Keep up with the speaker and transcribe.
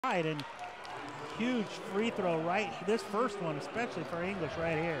And huge free throw right, this first one especially for English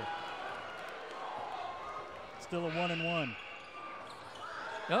right here. Still a 1-and-1.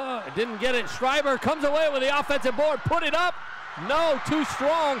 Oh, didn't get it. Schreiber comes away with the offensive board, put it up. No, too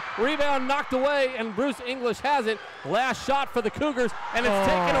strong. Rebound knocked away, and Bruce English has it. Last shot for the Cougars, and it's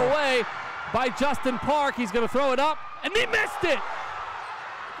taken away by Justin Park. He's going to throw it up, and he missed it.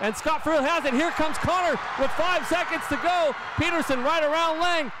 And Scott Friel has it. Here comes Connor with 5 seconds to go. Peterson right around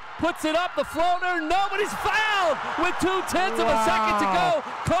Lang. Puts it up, the floater. Nobody's fouled with 2/10 of a second to go.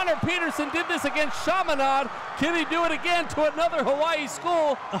 Connor Peterson did this against Chaminade. Can he do it again to another Hawaii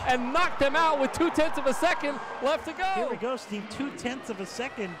school and knock them out with 2/10 of a second left to go? Here we go, Steve. 2/10 of a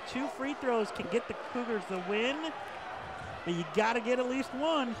second. 2 free throws can get the Cougars the win, but you got to get at least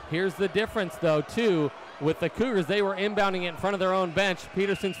one. Here's the difference, though, too. With the Cougars, they were inbounding it in front of their own bench.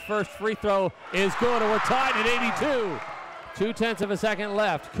 Peterson's first free throw is good, and we're tied at 82. 2/10 of a second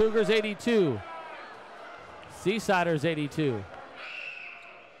left. Cougars 82. Seasiders 82.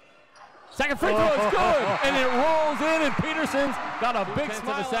 Second free throw is good, and it rolls in, and Peterson's got a big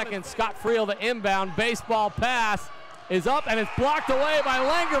smile. Of a second. Scott Friel, the inbound baseball pass is up, and it's blocked away by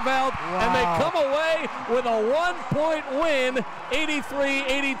Langerveld, and they come away with a 1-point win,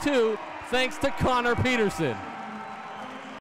 83-82, thanks to Connor Peterson.